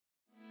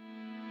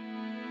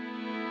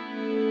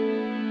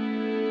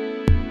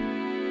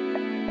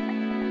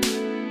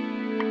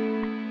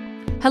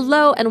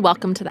Hello and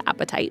welcome to The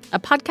Appetite, a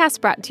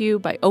podcast brought to you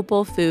by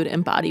Opal Food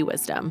and Body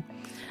Wisdom,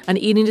 an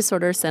eating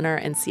disorder center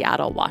in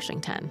Seattle,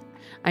 Washington.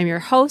 I'm your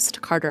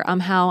host, Carter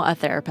Umhau, a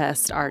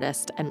therapist,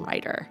 artist, and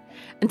writer.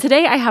 And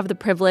today I have the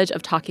privilege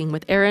of talking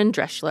with Erin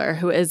Dreschler,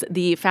 who is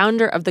the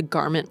founder of The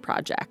Garment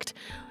Project.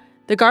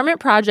 The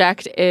Garment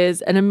Project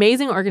is an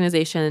amazing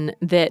organization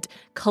that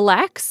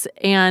collects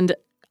and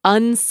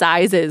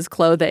unsizes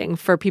clothing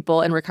for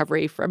people in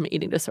recovery from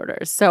eating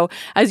disorders. So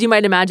as you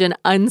might imagine,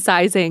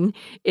 unsizing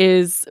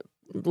is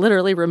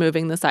literally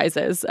removing the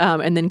sizes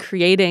and then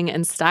creating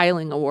and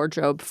styling a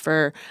wardrobe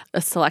for a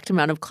select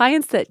amount of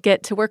clients that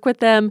get to work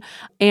with them,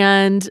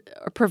 and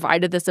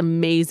provided this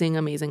amazing,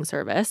 amazing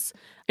service.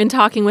 In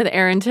talking with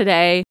Erin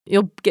today,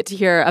 you'll get to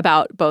hear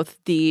about both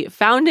the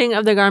founding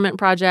of the Garment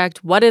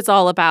Project, what it's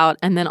all about,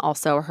 and then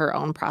also her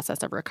own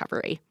process of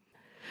recovery.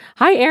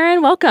 Hi,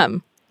 Erin.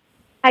 Welcome.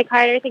 Hi,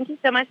 Carter. Thank you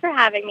so much for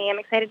having me. I'm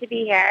excited to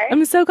be here.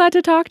 I'm so glad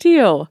to talk to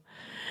you.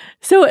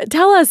 So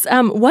tell us,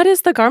 what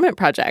is the Garment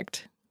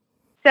Project?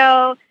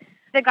 So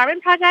the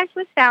Garment Project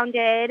was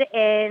founded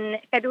in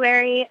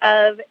February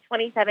of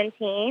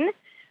 2017.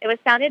 It was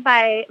founded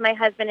by my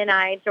husband and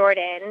I,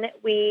 Jordan.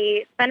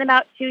 We spent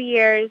about 2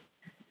 years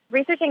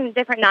researching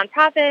different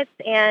nonprofits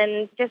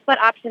and just what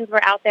options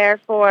were out there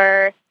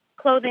for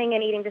clothing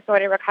and eating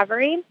disorder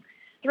recovery.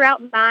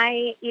 Throughout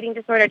my eating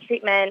disorder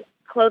treatment,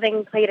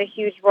 clothing played a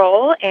huge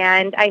role,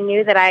 and I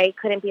knew that I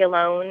couldn't be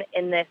alone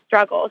in this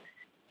struggle.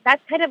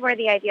 That's kind of where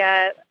the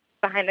idea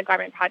behind the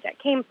Garment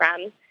Project came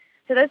from.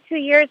 So those 2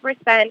 years were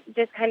spent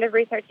just kind of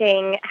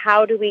researching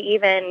how do we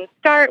even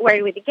start, where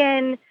do we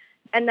begin,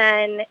 and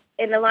then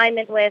in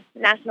alignment with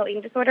National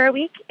Eating Disorder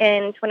Week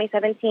in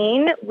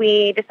 2017,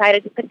 we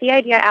decided to put the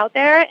idea out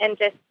there and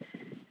just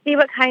see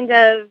what kind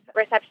of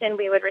reception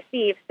we would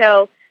receive.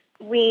 So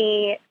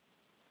we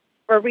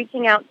were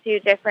reaching out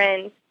to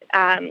different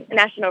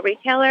national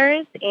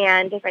retailers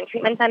and different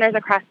treatment centers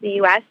across the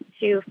U.S.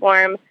 to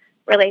form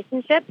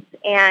relationships,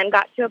 and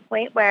got to a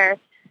point where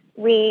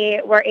we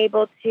were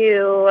able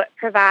to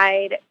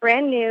provide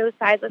brand new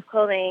sizeless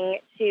clothing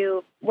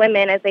to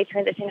women as they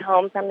transition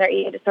home from their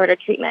eating disorder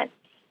treatment.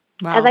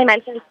 Wow. As I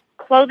mentioned,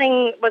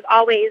 clothing was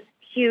always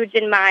huge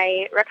in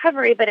my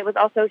recovery, but it was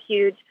also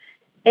huge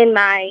in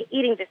my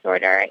eating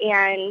disorder.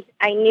 And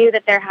I knew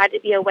that there had to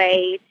be a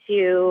way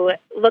to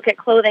look at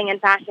clothing and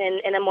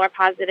fashion in a more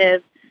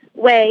positive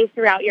way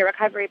throughout your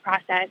recovery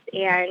process.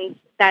 And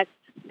that's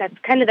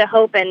kind of the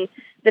hope and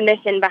the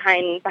mission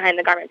behind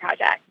the Garment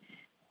Project.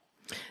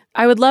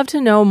 I would love to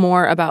know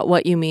more about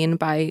what you mean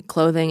by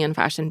clothing and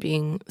fashion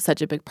being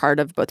such a big part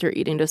of both your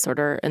eating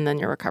disorder and then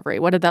your recovery.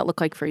 What did that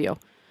look like for you?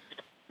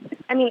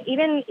 I mean,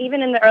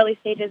 even in the early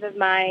stages of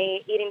my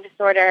eating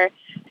disorder,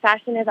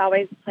 fashion has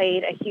always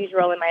played a huge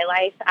role in my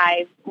life.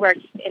 I've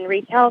worked in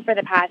retail for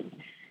the past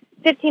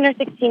 15 or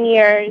 16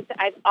 years.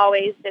 I've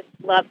always just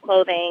loved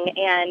clothing,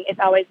 and it's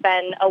always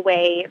been a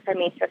way for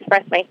me to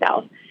express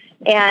myself.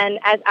 And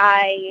as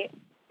I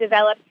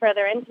developed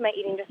further into my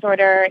eating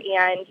disorder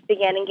and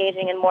began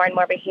engaging in more and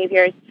more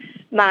behaviors,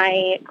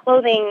 my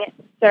clothing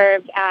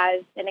served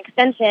as an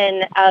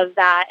extension of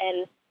that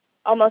and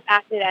almost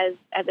acted as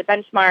a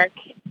benchmark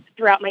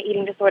throughout my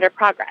eating disorder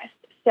progress.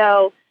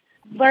 So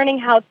learning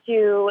how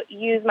to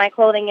use my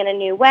clothing in a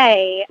new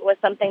way was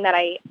something that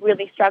I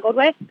really struggled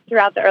with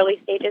throughout the early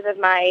stages of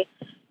my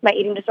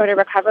eating disorder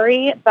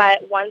recovery.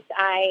 But once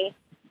I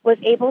was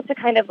able to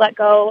kind of let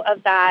go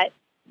of that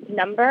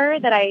number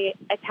that I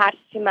attached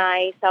to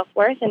my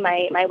self-worth and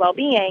my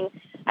well-being,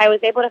 I was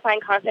able to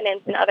find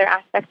confidence in other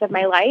aspects of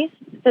my life.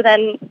 So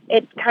then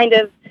it kind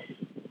of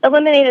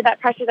eliminated that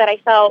pressure that I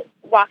felt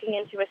walking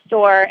into a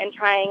store and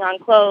trying on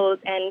clothes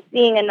and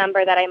seeing a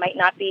number that I might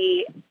not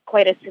be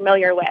quite as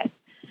familiar with.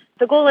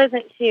 The goal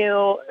isn't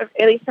to,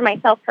 at least for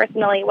myself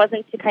personally, it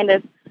wasn't to kind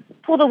of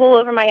pull the wool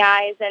over my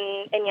eyes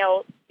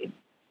and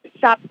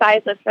shop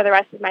sizeless for the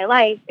rest of my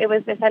life. It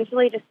was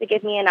essentially just to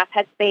give me enough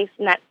headspace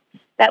and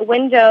that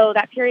window,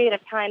 that period of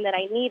time that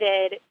I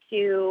needed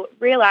to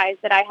realize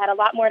that I had a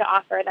lot more to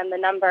offer than the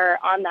number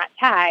on that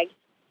tag.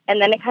 And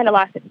then it kind of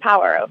lost its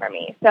power over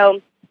me. So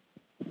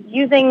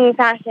using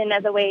fashion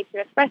as a way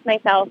to express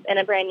myself in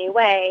a brand new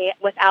way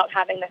without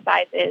having the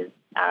sizes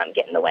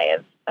get in the way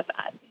of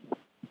that.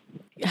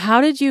 How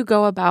did you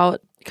go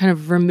about kind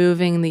of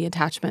removing the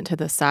attachment to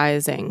the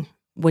sizing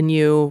when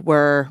you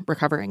were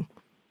recovering?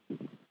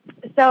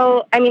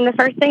 So, I mean, the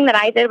first thing that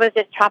I did was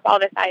just chop all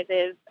the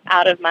sizes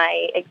out of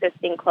my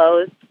existing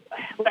clothes.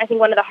 I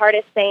think one of the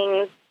hardest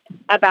things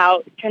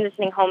about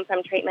transitioning home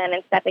from treatment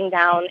and stepping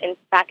down and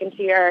back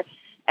into your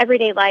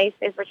everyday life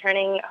is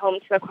returning home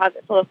to a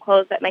closet full of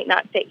clothes that might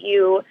not fit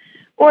you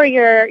or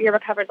your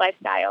recovered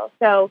lifestyle.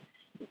 So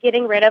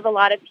getting rid of a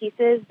lot of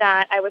pieces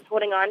that I was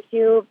holding on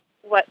to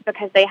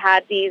because they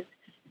had these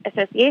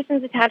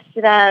associations attached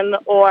to them,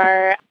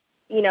 or,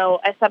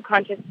 a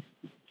subconscious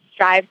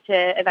strive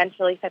to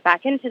eventually fit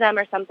back into them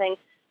or something.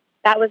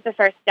 That was the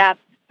first step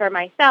for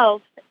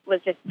myself,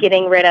 was just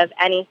getting rid of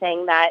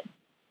anything that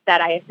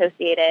I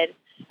associated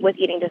with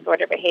eating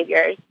disorder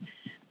behaviors.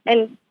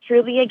 And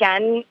truly,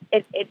 again,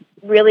 it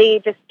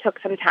really just took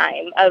some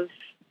time of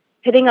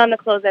putting on the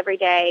clothes every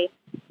day,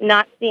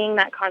 not seeing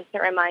that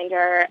constant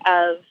reminder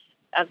of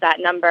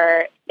that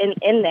number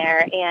in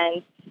there,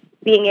 and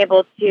being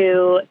able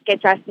to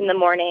get dressed in the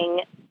morning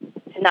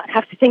to not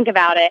have to think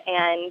about it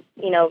and,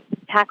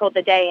 tackle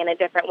the day in a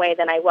different way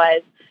than I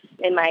was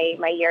in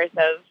my years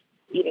of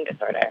eating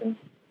disorder.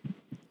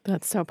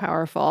 That's so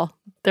powerful.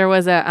 There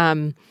was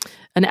an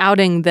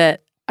outing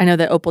that I know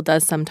that Opal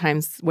does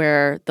sometimes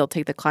where they'll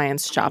take the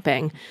clients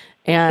shopping,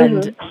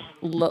 and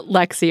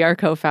Lexi, our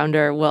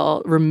co-founder,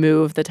 will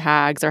remove the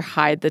tags or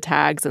hide the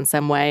tags in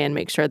some way and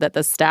make sure that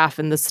the staff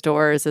in the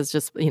stores is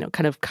just,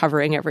 kind of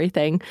covering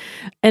everything.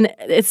 And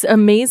it's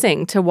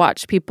amazing to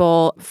watch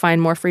people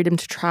find more freedom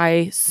to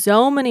try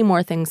so many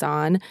more things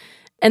on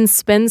and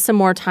spend some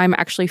more time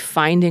actually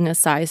finding a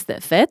size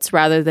that fits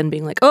rather than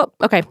being like, oh,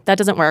 okay, that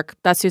doesn't work.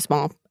 That's too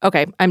small.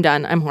 Okay, I'm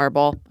done. I'm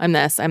horrible. I'm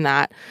this, I'm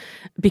that,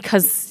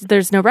 because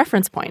there's no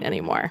reference point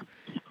anymore.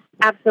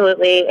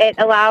 Absolutely. It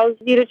allows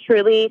you to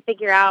truly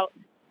figure out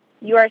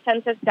your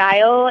sense of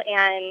style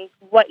and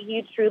what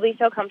you truly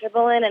feel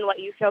comfortable in and what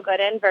you feel good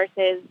in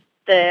versus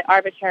the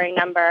arbitrary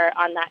number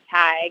on that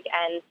tag.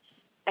 And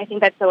I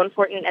think that's so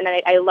important. And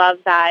I love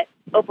that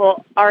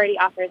Opal already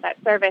offers that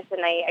service.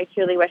 And I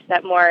truly wish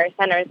that more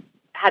centers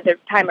had the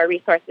time or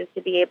resources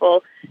to be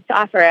able to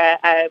offer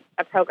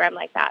a program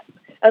like that.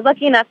 I was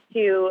lucky enough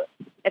to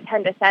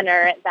attend a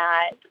center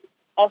that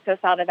also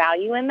saw the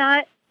value in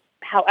that.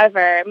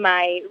 However,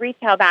 my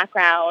retail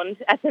background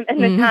at the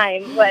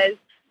time was,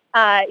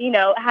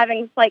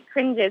 having slight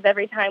cringes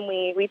every time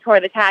we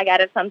tore the tag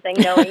out of something,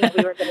 knowing that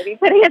we were going to be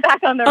putting it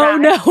back on the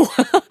rack. Oh,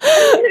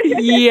 no.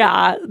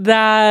 Yeah,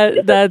 that's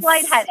a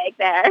slight headache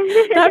there.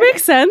 That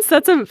makes sense.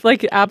 That's a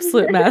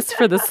absolute mess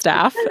for the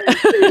staff.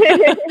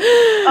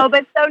 Oh,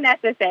 but so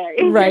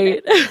necessary.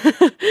 Right.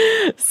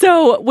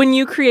 So when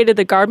you created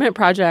the Garment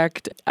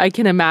Project, I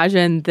can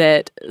imagine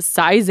that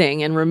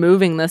sizing and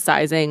removing the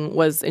sizing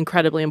was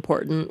incredibly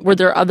important. Were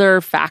there other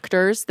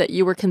factors that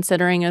you were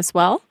considering as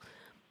well?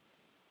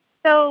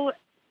 So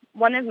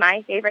one of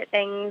my favorite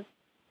things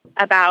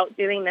about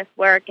doing this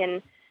work,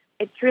 and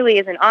it truly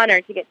is an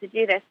honor to get to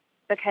do this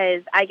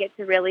because I get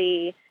to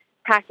really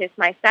practice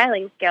my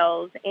styling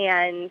skills,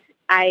 and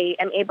I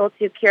am able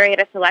to curate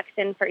a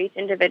selection for each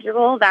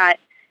individual that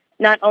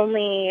not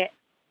only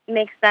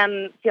makes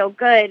them feel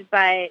good,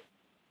 but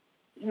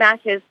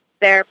matches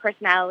their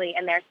personality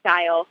and their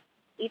style.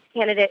 Each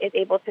candidate is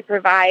able to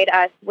provide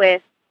us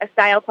with a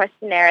style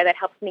questionnaire that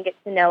helps me get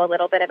to know a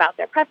little bit about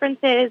their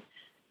preferences,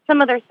 some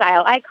of their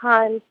style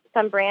icons,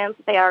 some brands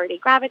they already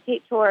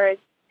gravitate towards.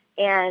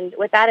 And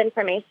with that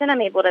information,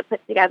 I'm able to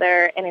put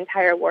together an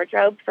entire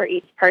wardrobe for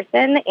each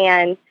person.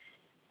 And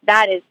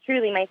that is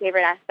truly my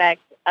favorite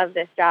aspect of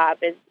this job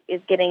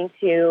is getting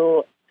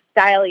to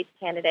style each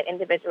candidate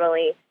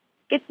individually,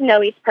 get to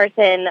know each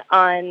person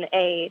on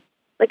a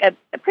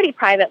pretty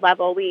private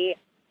level.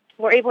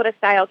 We're able to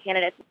style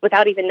candidates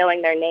without even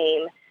knowing their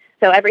name.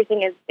 So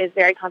everything is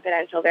very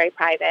confidential, very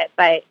private.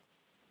 But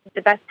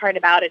the best part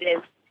about it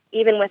is,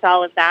 even with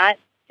all of that,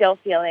 still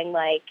feeling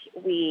like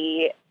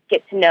we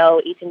get to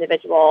know each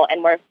individual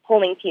and we're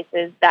pulling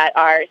pieces that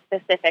are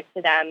specific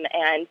to them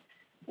and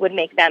would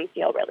make them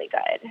feel really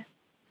good.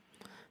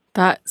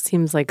 That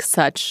seems like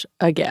such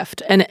a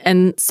gift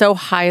and so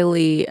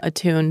highly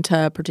attuned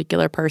to a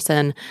particular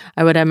person.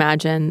 I would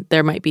imagine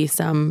there might be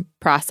some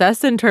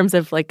process in terms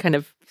of kind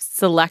of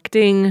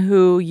selecting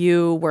who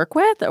you work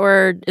with,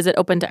 or is it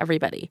open to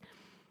everybody?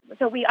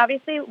 So we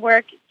obviously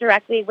work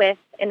directly with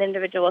an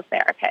individual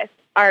therapist.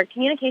 Our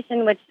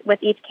communication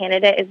with each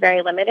candidate is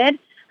very limited.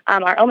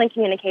 Our only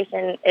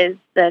communication is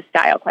the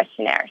style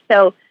questionnaire.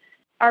 So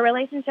our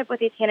relationship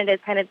with each candidate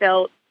is kind of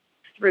built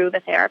through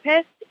the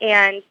therapist.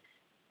 And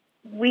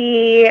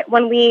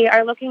when we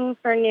are looking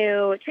for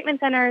new treatment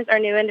centers or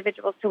new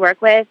individuals to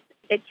work with,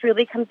 it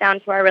truly comes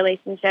down to our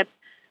relationship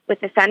with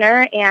the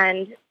center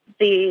and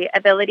the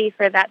ability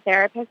for that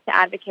therapist to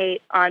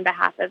advocate on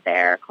behalf of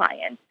their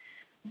clients.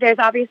 There's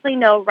obviously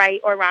no right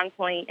or wrong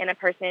point in a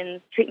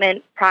person's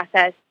treatment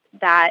process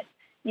that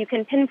you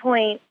can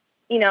pinpoint,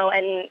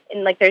 and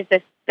there's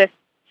this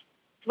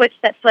switch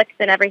that flicks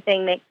and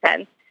everything makes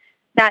sense.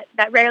 That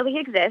rarely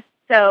exists.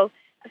 So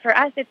for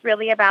us, it's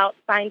really about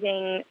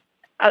finding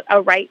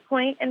a right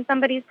point in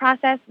somebody's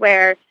process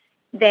where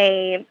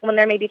when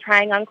they're maybe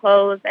trying on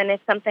clothes, and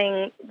if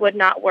something would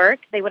not work,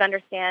 they would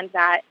understand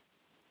that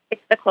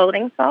it's the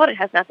clothing's fault. It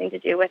has nothing to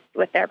do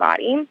with their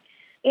body.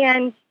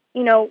 And,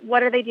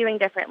 what are they doing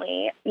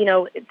differently?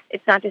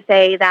 It's not to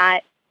say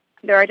that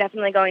there are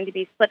definitely going to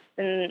be slips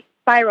and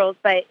spirals,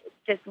 but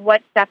just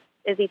what steps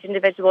is each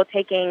individual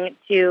taking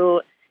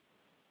to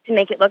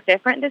make it look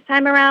different this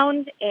time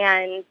around?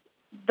 And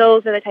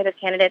those are the type of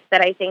candidates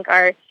that I think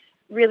are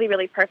really,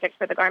 really perfect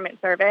for the garment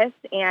service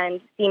and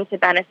seem to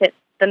benefit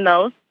the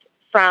most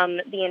from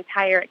the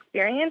entire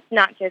experience,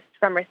 not just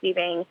from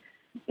receiving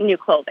new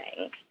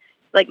clothing.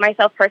 Like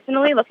myself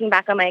personally, looking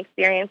back on my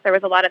experience, there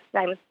was a lot of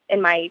times in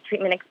my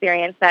treatment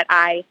experience that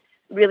I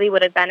really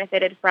would have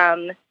benefited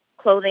from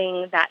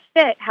clothing that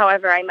fit.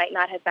 However, I might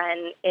not have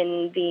been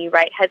in the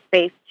right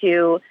headspace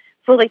to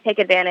fully take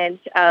advantage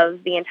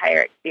of the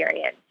entire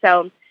experience.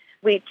 So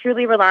we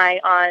truly rely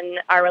on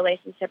our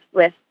relationships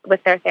with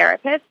their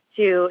therapist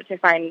to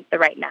find the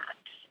right match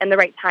and the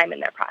right time in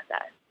their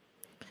process.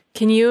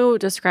 Can you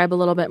describe a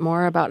little bit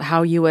more about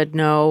how you would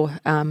know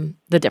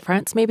the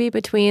difference maybe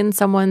between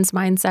someone's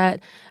mindset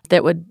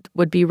that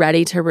would be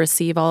ready to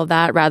receive all of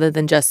that rather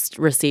than just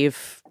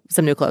receive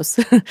some new clothes,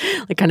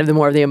 like kind of the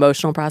more of the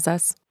emotional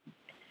process?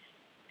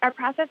 Our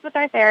process with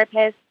our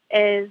therapist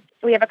is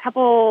we have a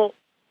couple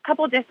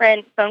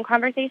different phone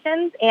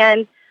conversations,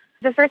 and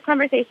the first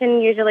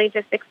conversation usually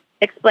just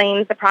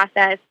explains the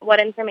process, what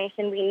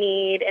information we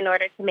need in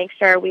order to make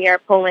sure we are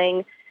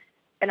pulling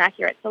an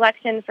accurate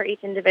selection for each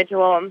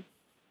individual.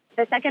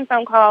 The second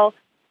phone call,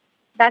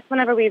 that's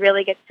whenever we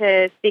really get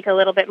to speak a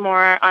little bit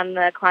more on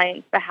the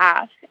client's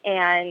behalf.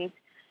 And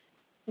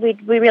we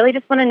really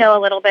just want to know a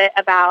little bit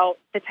about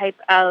the type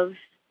of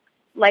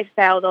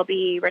lifestyle they'll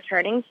be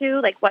returning to,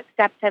 like what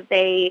steps have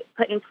they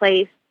put in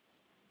place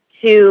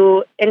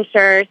to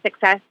ensure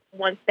success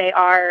once they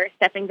are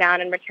stepping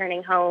down and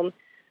returning home.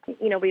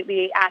 You know,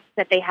 we ask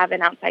that they have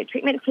an outside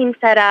treatment team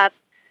set up.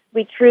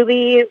 We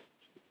truly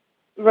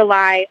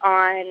rely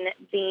on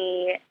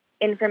the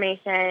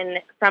information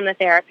from the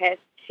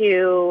therapist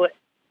to,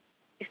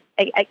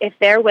 if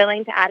they're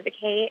willing to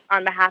advocate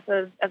on behalf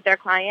of their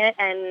client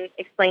and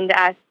explain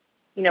to us,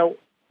 you know,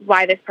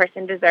 why this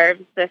person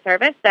deserves the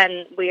service,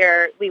 then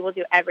we will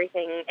do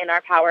everything in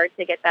our power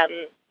to get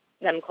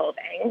them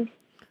clothing.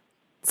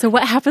 So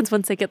what happens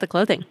once they get the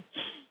clothing?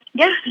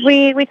 Yes,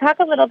 we talk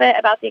a little bit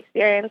about the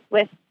experience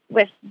with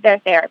their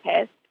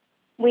therapist.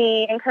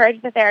 We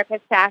encourage the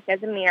therapist to act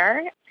as a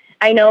mirror.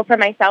 I know for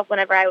myself,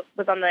 whenever I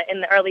was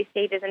in the early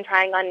stages and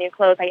trying on new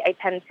clothes, I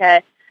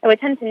would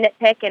tend to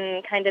nitpick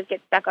and kind of get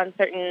stuck on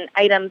certain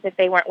items if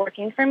they weren't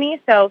working for me.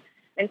 So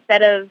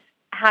instead of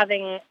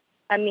having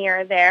a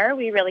mirror there,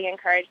 we really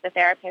encourage the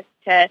therapist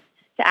to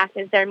act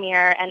as their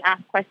mirror and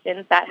ask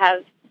questions that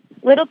have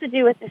little to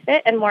do with the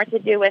fit and more to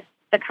do with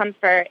the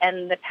comfort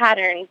and the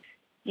pattern.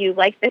 Do you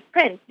like this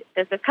print?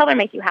 Does this color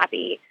make you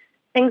happy?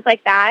 Things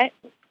like that.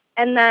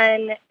 And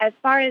then as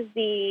far as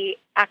the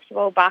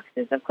actual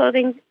boxes of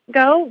clothing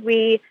go,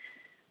 we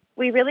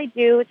really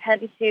do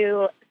tend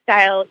to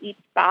style each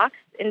box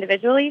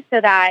individually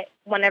so that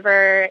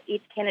whenever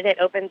each candidate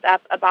opens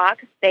up a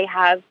box, they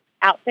have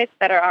outfits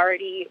that are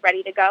already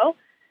ready to go.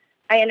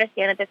 I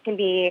understand that this can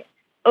be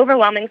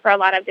overwhelming for a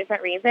lot of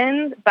different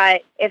reasons,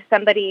 but if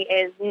somebody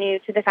is new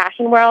to the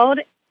fashion world,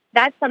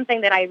 that's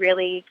something that I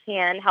really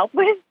can help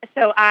with.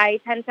 So I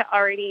tend to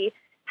already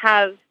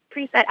have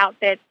preset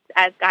outfits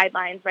as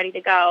guidelines ready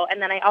to go.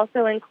 And then I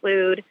also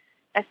include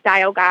a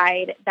style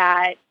guide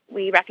that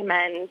we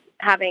recommend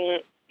having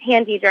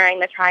handy during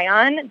the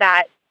try-on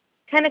that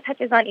kind of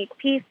touches on each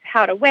piece,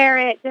 how to wear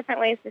it,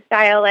 different ways to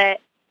style it,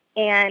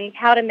 and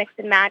how to mix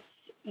and match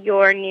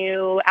your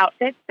new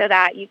outfits so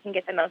that you can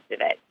get the most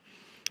of it.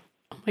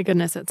 Oh my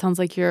goodness, it sounds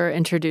like you're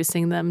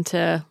introducing them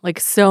to like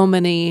so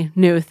many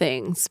new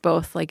things,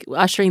 both like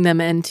ushering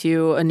them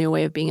into a new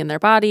way of being in their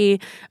body,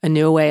 a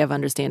new way of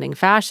understanding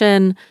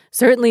fashion,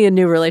 certainly a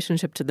new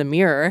relationship to the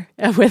mirror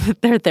with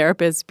their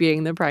therapist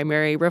being the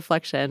primary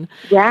reflection.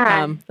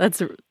 Yeah.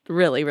 That's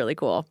really, really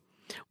cool.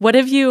 What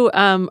have you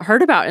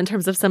heard about in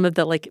terms of some of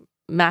the like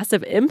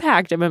massive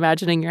impact I'm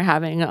imagining you're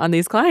having on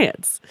these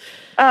clients?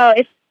 Oh,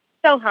 it's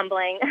so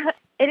humbling.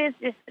 It is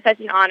just such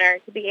an honor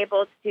to be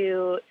able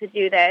to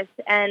do this.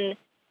 And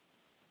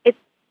it's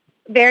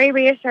very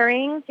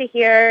reassuring to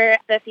hear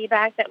the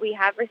feedback that we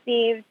have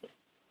received.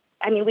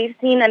 I mean, we've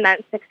seen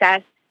immense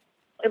success.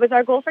 It was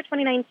our goal for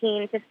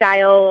 2019 to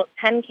style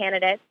 10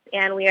 candidates,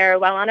 and we are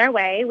well on our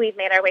way. We've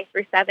made our way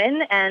through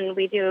 7, and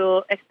we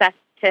do expect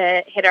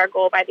to hit our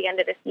goal by the end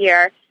of this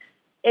year.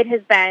 It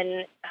has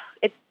been,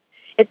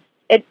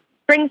 it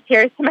brings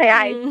tears to my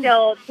eyes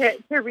still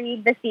to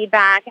read the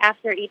feedback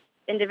after each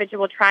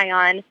individual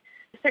try-on.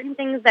 Certain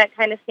things that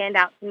kind of stand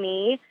out to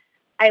me.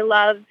 I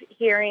love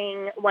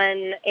hearing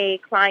when a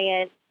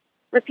client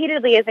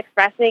repeatedly is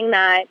expressing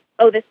that,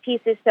 oh, this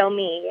piece is so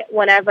me,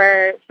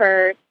 whenever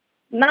for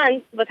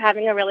months was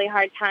having a really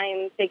hard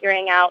time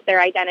figuring out their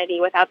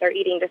identity without their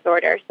eating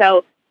disorder.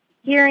 So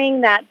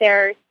hearing that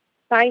they're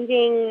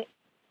finding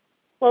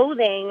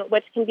clothing,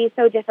 which can be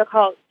so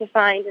difficult to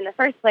find in the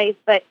first place,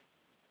 but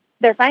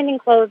they're finding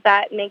clothes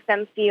that make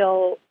them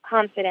feel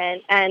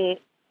confident. And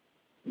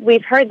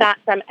we've heard that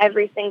from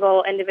every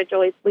single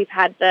individual we've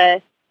had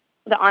the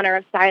honor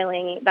of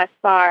styling thus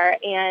far.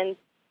 And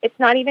it's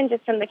not even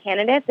just from the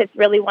candidates. It's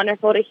really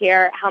wonderful to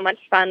hear how much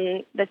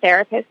fun the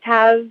therapists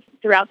have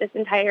throughout this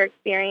entire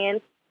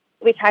experience.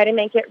 We try to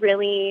make it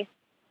really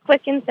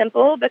quick and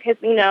simple because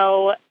we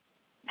know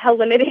how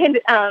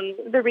limited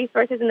the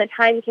resources and the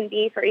time can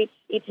be for each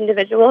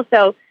individual.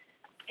 So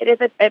it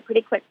is a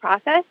pretty quick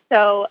process.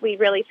 So we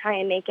really try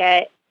and make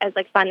it as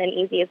fun and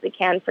easy as we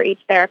can for each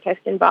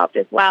therapist involved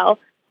as well.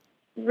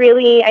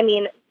 Really, I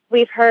mean,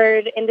 we've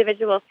heard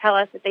individuals tell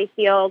us that they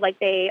feel like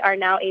they are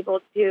now able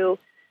to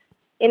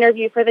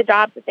interview for the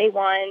jobs that they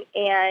want,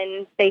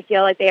 and they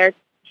feel like they are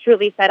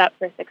truly set up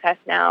for success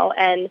now.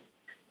 And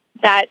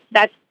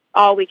that's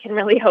all we can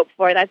really hope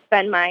for. That's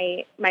been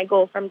my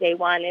goal from day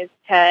one, is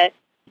to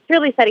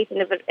really set each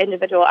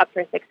individual up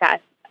for success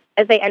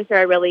as they enter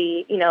a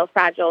really,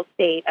 fragile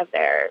state of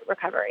their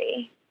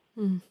recovery.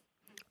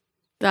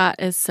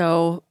 That is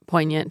so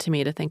poignant to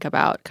me to think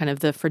about, kind of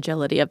the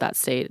fragility of that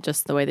state,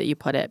 just the way that you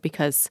put it,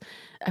 because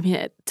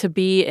to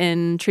be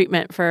in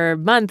treatment for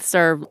months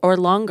or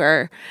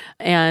longer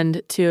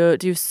and to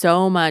do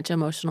so much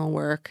emotional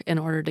work in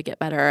order to get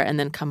better and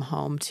then come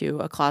home to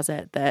a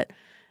closet that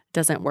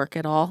doesn't work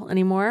at all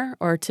anymore,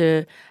 or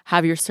to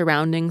have your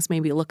surroundings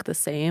maybe look the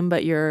same,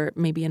 but you're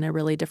maybe in a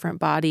really different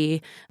body,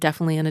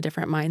 definitely in a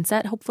different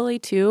mindset, hopefully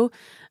too.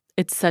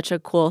 It's such a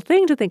cool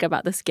thing to think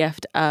about, this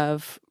gift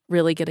of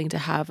really getting to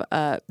have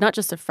not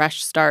just a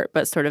fresh start,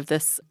 but sort of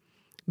this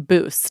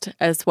boost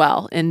as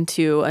well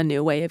into a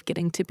new way of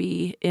getting to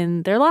be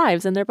in their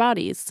lives and their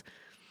bodies.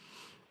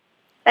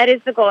 That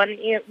is the goal. And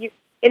you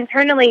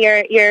internally,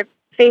 you're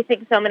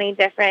facing so many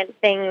different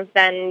things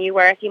than you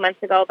were a few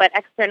months ago, but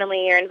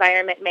externally, your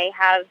environment may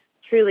have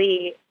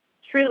truly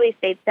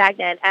stayed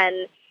stagnant,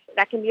 and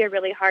that can be a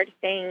really hard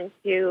thing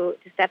to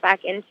step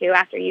back into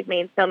after you've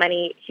made so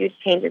many huge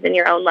changes in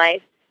your own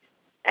life.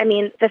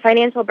 The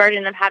financial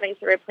burden of having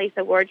to replace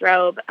a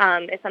wardrobe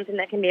is something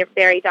that can be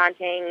very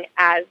daunting,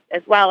 as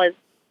well as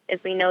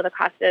we know the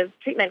cost of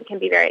treatment can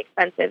be very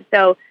expensive.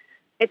 So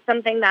it's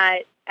something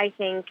that I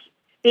think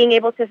being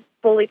able to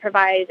fully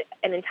provide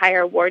an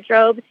entire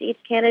wardrobe to each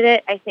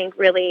candidate, I think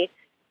really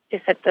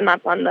just sets them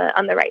up on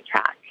the right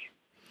track.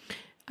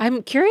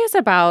 I'm curious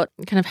about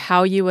kind of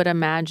how you would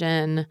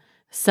imagine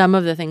some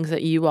of the things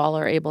that you all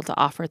are able to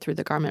offer through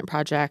the Garment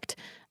Project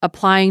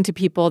applying to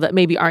people that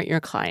maybe aren't your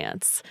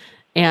clients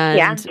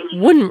and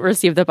wouldn't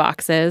receive the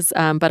boxes,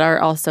 but are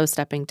also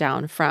stepping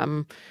down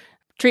from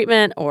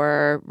treatment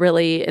or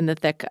really in the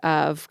thick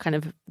of kind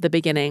of the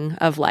beginning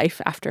of life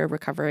after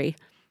recovery.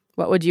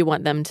 What would you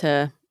want them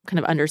to kind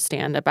of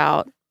understand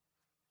about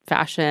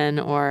fashion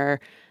or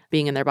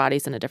being in their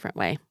bodies in a different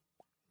way?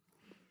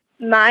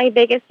 My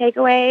biggest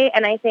takeaway,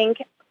 and I think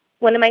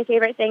one of my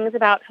favorite things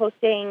about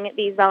hosting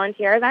these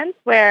volunteer events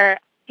where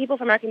people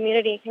from our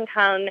community can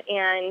come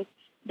and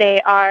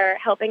they are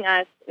helping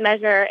us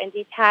measure and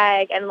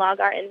detag and log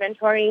our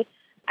inventory.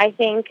 I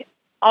think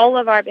all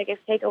of our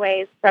biggest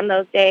takeaways from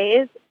those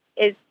days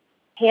is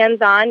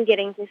hands-on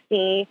getting to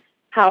see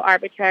how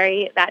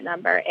arbitrary that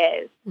number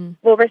is.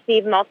 We'll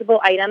receive multiple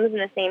items in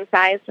the same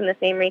size from the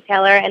same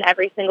retailer, and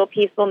every single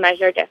piece will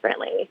measure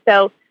differently.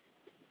 So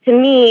to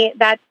me,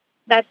 that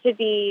should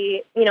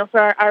be,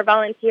 for our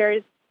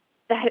volunteers,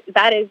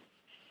 that is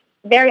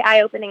very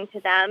eye-opening to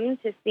them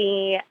to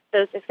see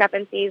those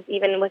discrepancies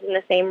even within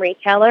the same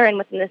retailer and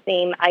within the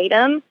same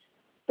item.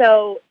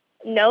 So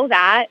know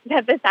that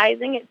the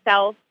sizing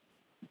itself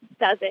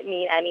doesn't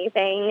mean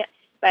anything,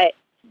 but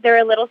there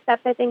are little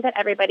steps I think that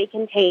everybody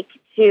can take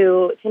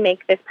to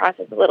make this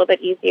process a little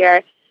bit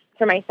easier.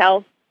 For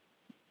myself,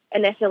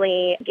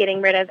 initially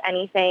getting rid of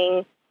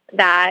anything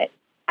that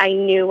I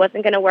knew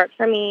wasn't going to work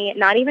for me,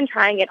 not even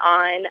trying it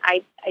on.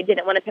 I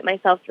didn't want to put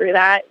myself through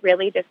that,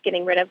 really just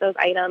getting rid of those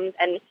items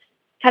and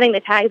cutting the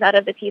tags out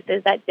of the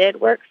pieces that did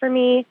work for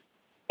me.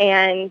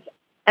 And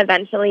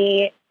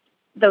eventually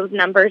those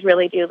numbers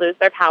really do lose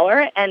their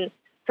power. And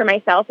for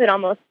myself, it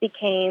almost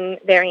became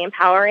very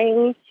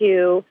empowering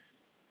to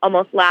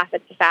almost laugh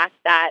at the fact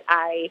that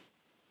I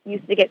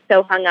used to get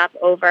so hung up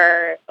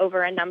over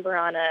a number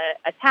on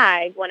a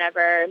tag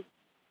whenever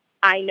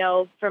I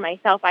know for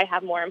myself I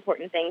have more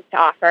important things to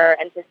offer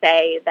and to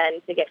say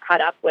than to get caught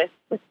up with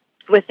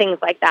things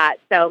like that.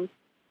 So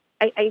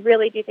I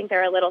really do think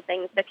there are little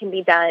things that can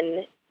be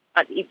done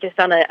just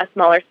on a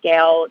smaller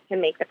scale to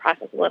make the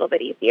process a little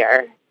bit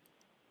easier.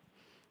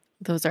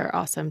 Those are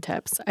awesome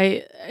tips.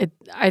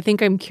 I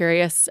think I'm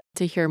curious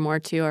to hear more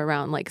too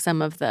around like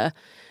some of the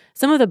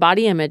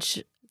body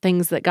image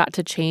things that got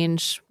to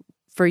change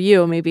for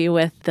you, maybe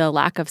with the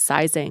lack of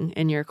sizing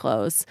in your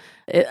clothes.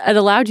 It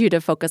allowed you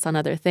to focus on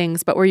other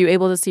things, but were you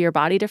able to see your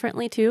body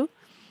differently too?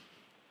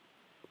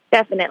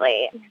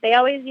 Definitely. They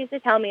always used to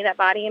tell me that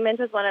body image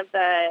was one of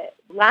the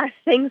last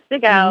things to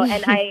go,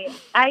 and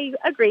I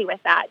agree with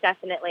that,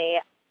 definitely.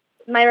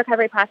 My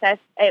recovery process,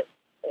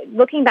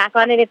 looking back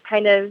on it,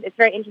 it's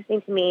very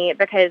interesting to me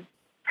because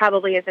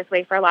probably is this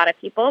way for a lot of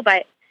people,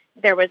 but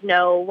there was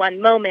no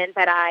one moment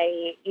that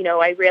I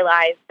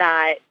realized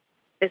that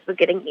this was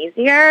getting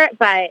easier.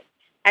 But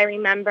I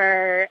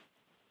remember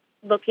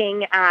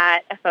looking at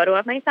a photo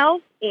of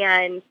myself,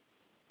 and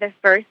the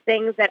first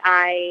things that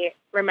I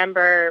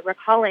remember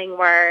recalling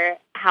were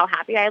how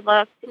happy I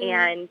looked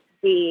and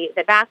the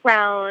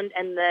background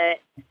and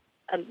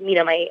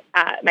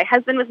my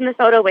husband was in the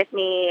photo with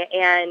me,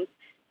 and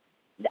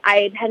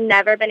I had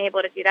never been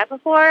able to do that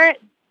before.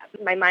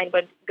 My mind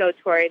would go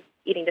towards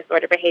eating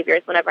disorder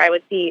behaviors whenever I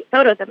would see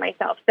photos of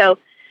myself. So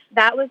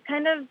that was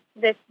kind of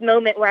this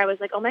moment where I was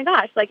like, oh my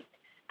gosh, like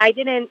I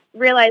didn't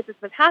realize this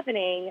was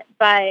happening.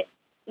 But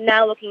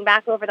now looking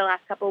back over the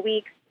last couple of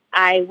weeks,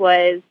 I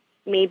was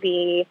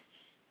maybe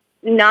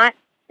not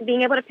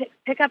being able to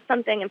pick up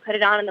something and put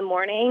it on in the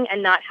morning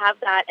and not have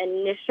that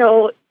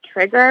initial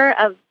trigger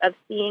of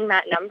seeing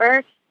that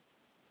number,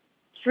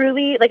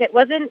 truly, like, it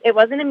wasn't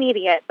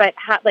immediate, but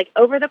like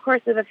over the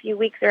course of a few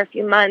weeks or a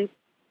few months,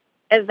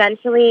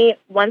 eventually,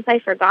 once I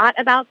forgot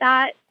about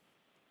that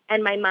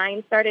and my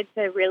mind started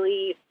to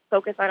really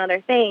focus on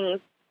other things,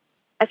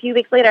 a few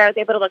weeks later, I was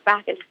able to look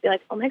back and just be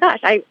like, oh my gosh,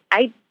 I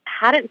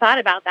hadn't thought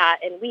about that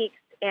in weeks.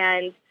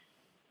 And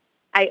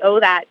I owe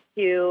that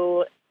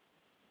to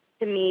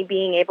me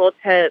being able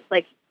to,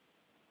 like,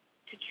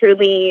 to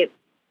truly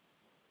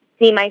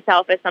see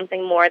myself as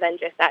something more than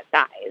just that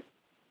size.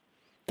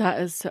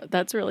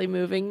 That's really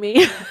moving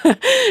me.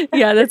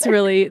 Yeah, that's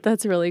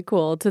really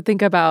cool to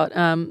think about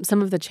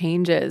some of the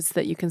changes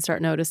that you can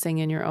start noticing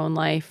in your own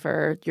life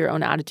or your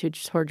own attitude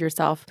toward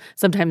yourself.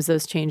 Sometimes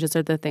those changes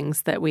are the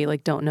things that we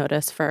like don't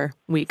notice for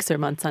weeks or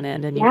months on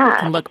end, and you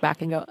can look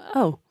back and go,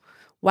 "Oh,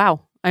 wow,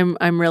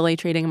 I'm really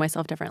treating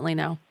myself differently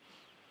now."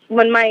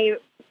 When my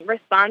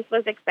response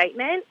was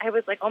excitement, I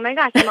was like, oh my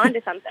gosh, I'm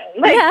onto something.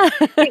 Like, Yeah.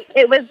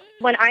 it was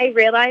when I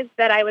realized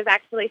that I was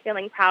actually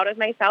feeling proud of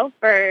myself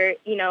for,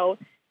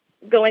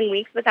 going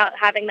weeks without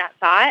having that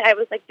thought. I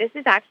was like, this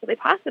is actually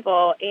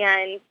possible.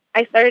 And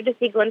I started to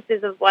see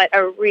glimpses of what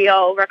a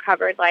real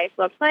recovered life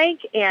looked like.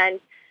 And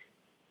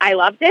I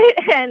loved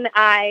it. And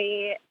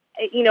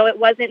it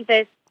wasn't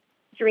this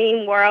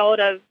dream world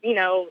of,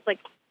 like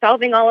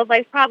solving all of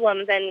life's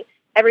problems and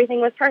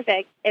everything was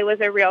perfect. It was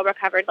a real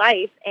recovered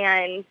life.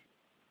 And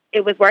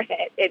it was worth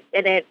it.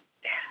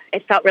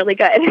 It felt really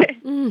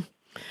good.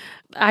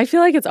 I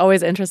feel like it's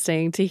always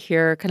interesting to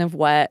hear kind of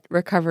what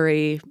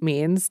recovery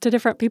means to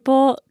different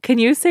people. Can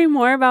you say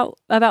more about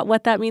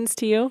what that means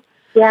to you?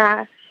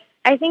 Yeah.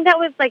 I think that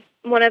was like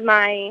one of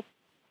my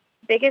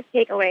biggest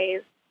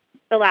takeaways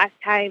the last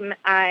time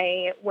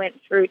I went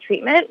through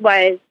treatment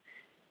was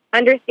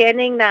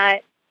understanding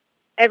that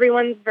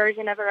everyone's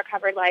version of a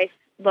recovered life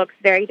looks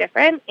very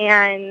different.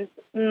 And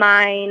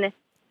mine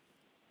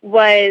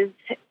was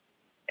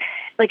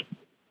like,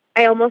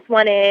 I almost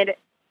wanted,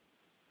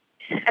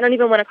 I don't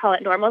even want to call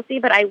it normalcy,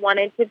 but I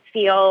wanted to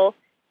feel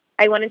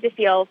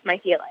my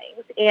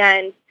feelings,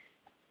 and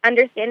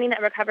understanding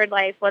that recovered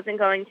life wasn't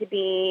going to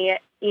be,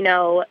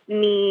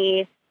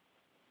 me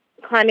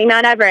climbing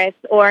Mount Everest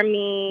or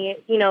me,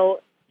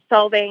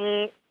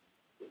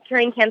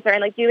 curing cancer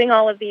and like doing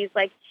all of these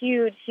like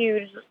huge,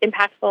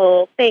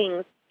 impactful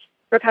things.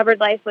 Recovered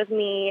life was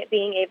me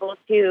being able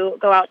to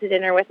go out to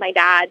dinner with my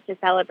dad to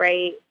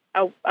celebrate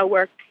a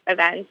work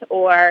event,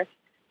 or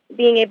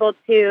being able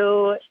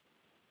to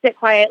sit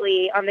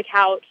quietly on the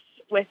couch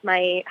with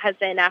my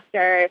husband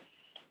after,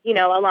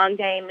 a long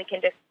day, and we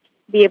can just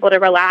be able to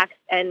relax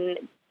and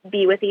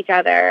be with each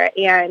other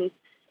and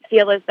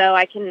feel as though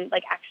I can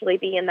like actually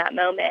be in that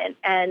moment.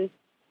 And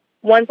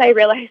once I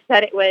realized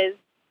that it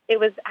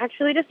was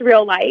actually just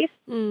real life,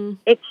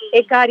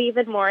 it got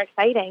even more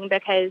exciting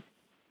because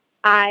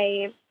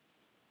I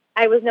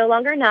was no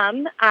longer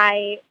numb.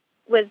 I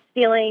was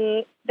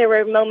feeling, there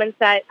were moments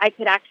that I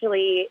could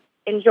actually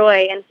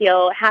enjoy and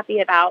feel happy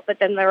about, but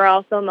then there were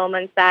also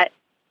moments that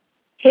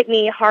hit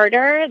me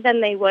harder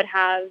than they would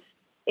have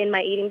in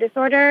my eating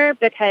disorder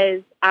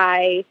because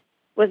I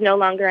was no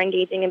longer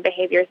engaging in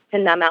behaviors to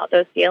numb out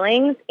those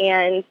feelings.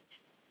 And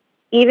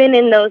even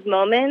in those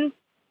moments,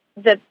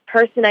 the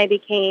person I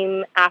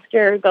became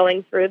after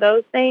going through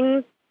those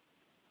things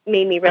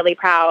made me really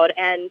proud.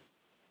 And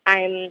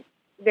I'm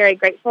very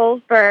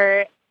grateful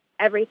for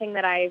everything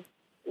that I've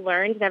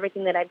learned and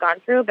everything that I've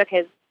gone through,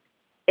 because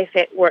if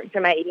it weren't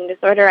for my eating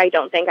disorder, I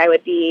don't think I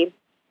would be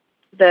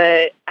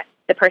the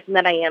person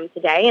that I am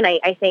today. And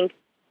I think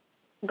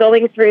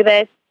going through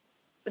this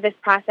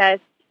process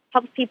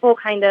helps people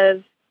kind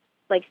of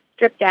like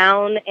strip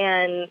down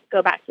and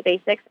go back to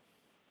basics.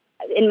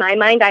 In my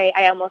mind,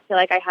 I almost feel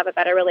like I have a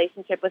better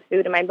relationship with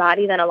food and my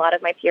body than a lot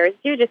of my peers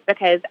do, just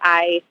because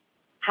I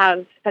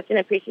have such an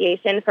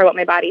appreciation for what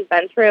my body's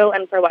been through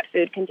and for what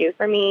food can do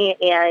for me.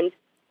 And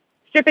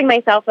stripping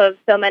myself of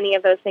so many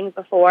of those things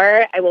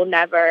before, I will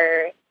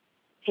never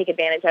take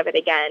advantage of it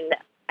again.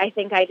 I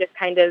think I just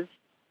kind of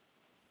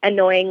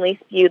annoyingly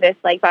spew this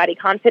like body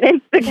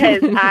confidence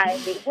because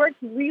I worked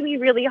really,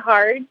 really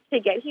hard to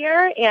get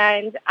here.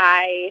 And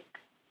I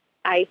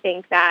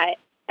think that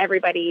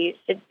everybody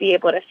should be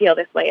able to feel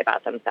this way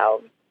about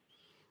themselves.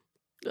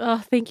 Oh,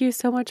 thank you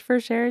so much for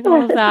sharing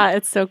all of that.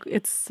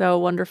 It's so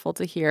wonderful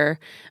to hear.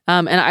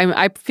 And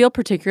I feel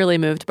particularly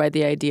moved by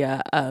the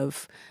idea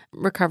of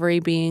recovery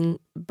being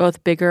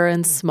both bigger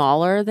and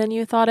smaller than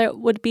you thought it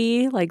would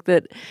be. Like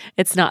that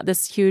it's not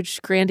this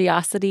huge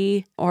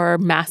grandiosity or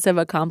massive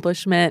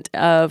accomplishment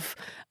of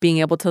being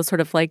able to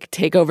sort of like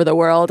take over the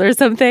world or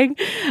something.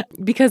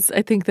 Because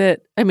I think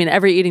that,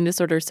 every eating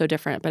disorder is so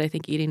different, but I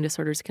think eating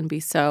disorders can be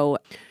so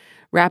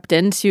wrapped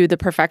into the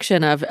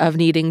perfection of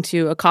needing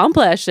to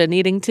accomplish and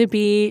needing to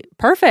be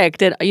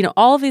perfect and,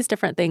 all of these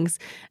different things.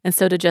 And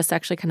so to just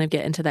actually kind of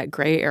get into that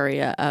gray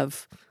area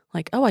of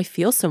like, oh, I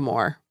feel some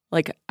more.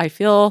 Like I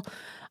feel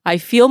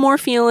more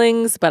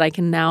feelings, but I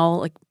can now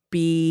like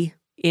be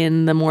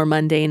in the more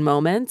mundane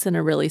moments in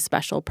a really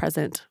special,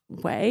 present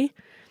way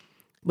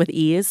with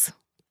ease?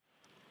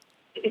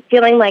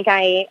 Feeling like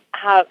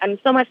I'm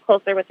so much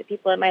closer with the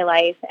people in my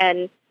life,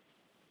 and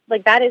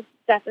like that is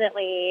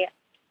definitely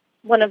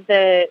one of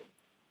the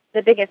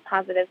biggest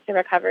positives to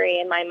recovery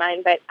in my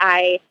mind. But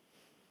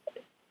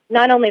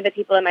not only the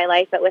people in my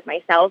life, but with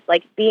myself,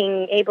 like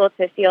being able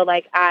to feel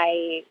like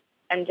I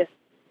am just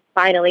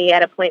finally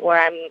at a point where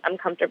I'm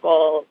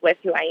comfortable with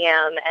who I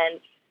am and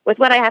with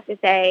what I have to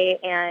say,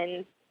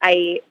 and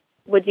I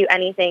would do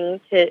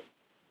anything to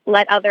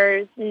let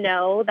others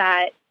know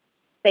that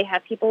they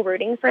have people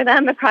rooting for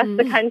them across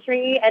the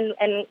country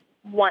and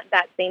want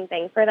that same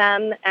thing for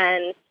them.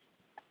 And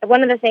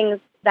one of the things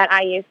that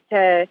I used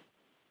to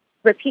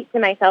repeat to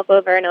myself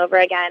over and over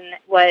again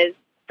was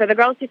for the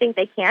girls who think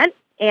they can't.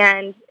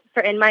 And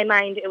in my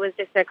mind, it was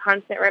just a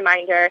constant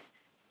reminder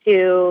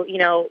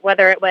to,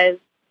 whether it was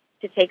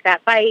to take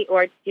that bite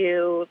or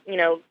to,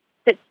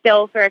 sit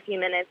still for a few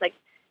minutes, like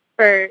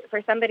for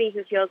somebody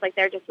who feels like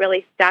they're just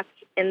really stuck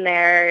in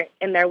their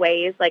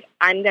ways, like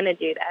I'm going to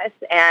do this.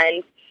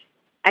 And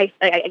I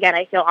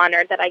feel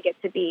honored that I get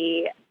to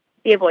be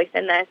a voice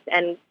in this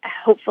and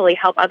hopefully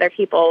help other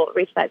people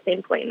reach that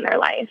same point in their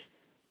life.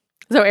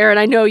 So, Erin,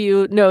 I know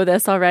you know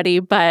this already,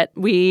 but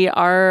we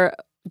are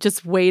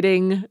just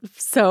waiting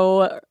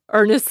so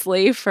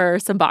earnestly for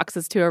some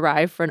boxes to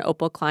arrive for an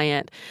Opal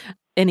client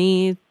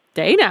any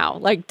day now,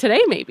 like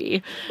today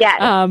maybe. Yes.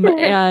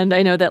 And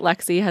I know that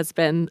Lexi has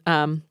been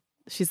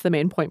she's the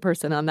main point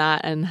person on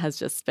that and has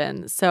just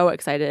been so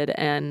excited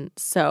and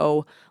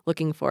so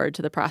looking forward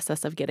to the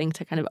process of getting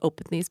to kind of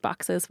open these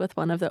boxes with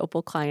one of the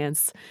Opal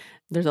clients.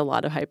 There's a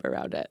lot of hype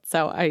around it.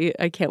 So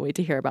I can't wait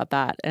to hear about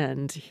that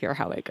and hear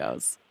how it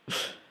goes.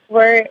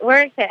 We're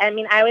excited. I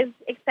mean, I was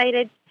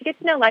excited to get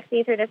to know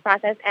Lexi through this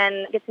process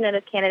and get to know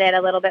this candidate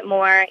a little bit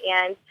more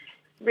and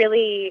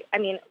really,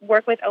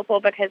 work with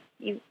Opal because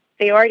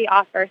they already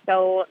offer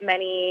so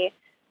many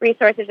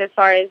resources as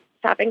far as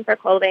shopping for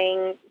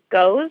clothing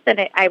goes.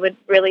 And I would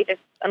really just,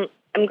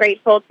 I'm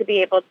grateful to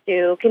be able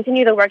to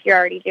continue the work you're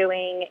already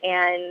doing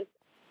and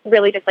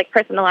really just like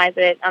personalize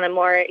it on a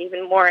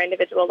even more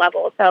individual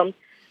level. So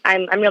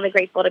I'm really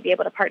grateful to be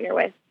able to partner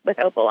with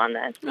Opal on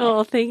this.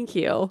 Oh, thank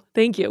you.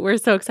 Thank you. We're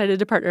so excited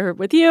to partner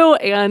with you,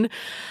 and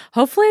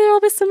hopefully there will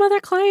be some other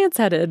clients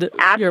headed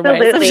your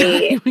way.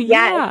 Absolutely.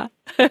 Yes.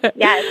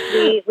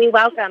 Yes. We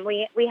welcome.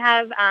 We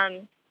have,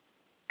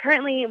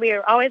 currently we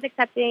are always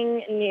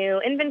accepting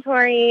new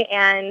inventory,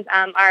 and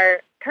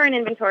our current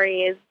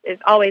inventory is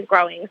always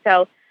growing.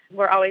 So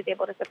we're always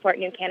able to support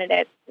new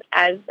candidates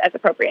as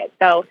appropriate.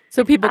 So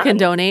people can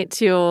donate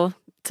to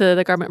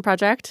the Garment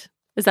Project?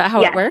 Is that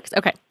how it works?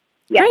 Okay.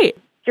 Yes. Great.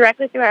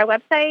 Directly through our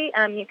website.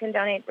 You can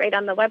donate right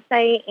on the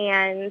website,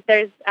 and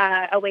there's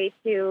a way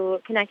to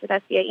connect with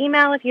us via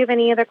email if you have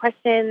any other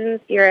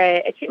questions. If you're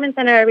a treatment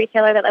center or a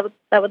retailer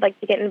that would like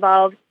to get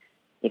involved,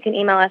 you can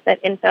email us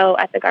at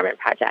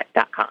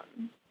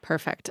info@thegarmentproject.com.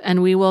 Perfect.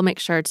 And we will make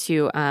sure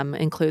to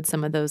include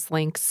some of those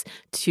links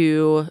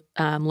to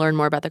learn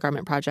more about the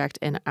Garment Project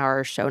in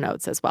our show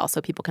notes as well,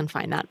 so people can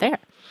find that there.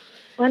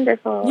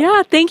 Wonderful.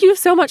 Yeah. Thank you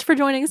so much for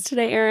joining us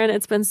today, Erin.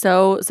 It's been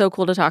so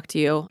cool to talk to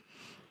you.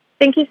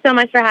 Thank you so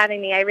much for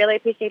having me. I really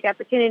appreciate the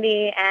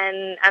opportunity,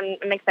 and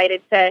I'm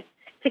excited to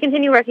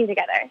continue working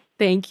together.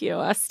 Thank you.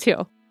 Us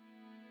too.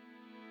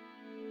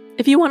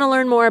 If you want to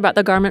learn more about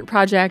the Garment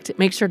Project,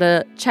 make sure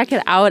to check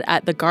it out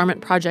at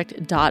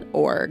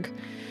thegarmentproject.org.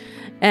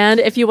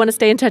 And if you want to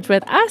stay in touch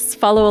with us,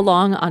 follow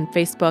along on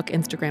Facebook,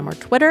 Instagram, or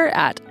Twitter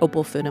at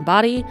Opal Food and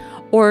Body,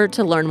 or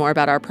to learn more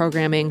about our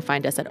programming,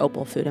 find us at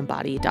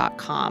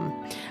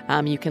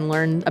opalfoodandbody.com. You can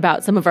learn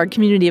about some of our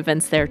community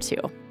events there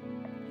too.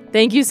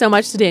 Thank you so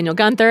much to Daniel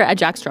Gunther at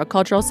Jack Straw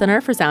Cultural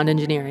Center for sound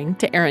engineering,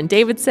 to Aaron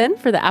Davidson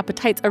for the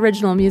Appetites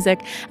original music,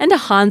 and to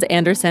Hans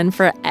Anderson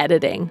for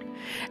editing.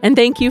 And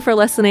thank you for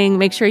listening.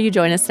 Make sure you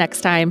join us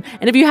next time.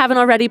 And if you haven't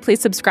already,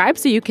 please subscribe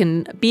so you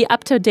can be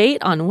up to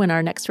date on when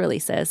our next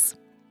release is.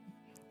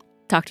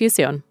 Talk to you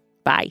soon.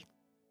 Bye.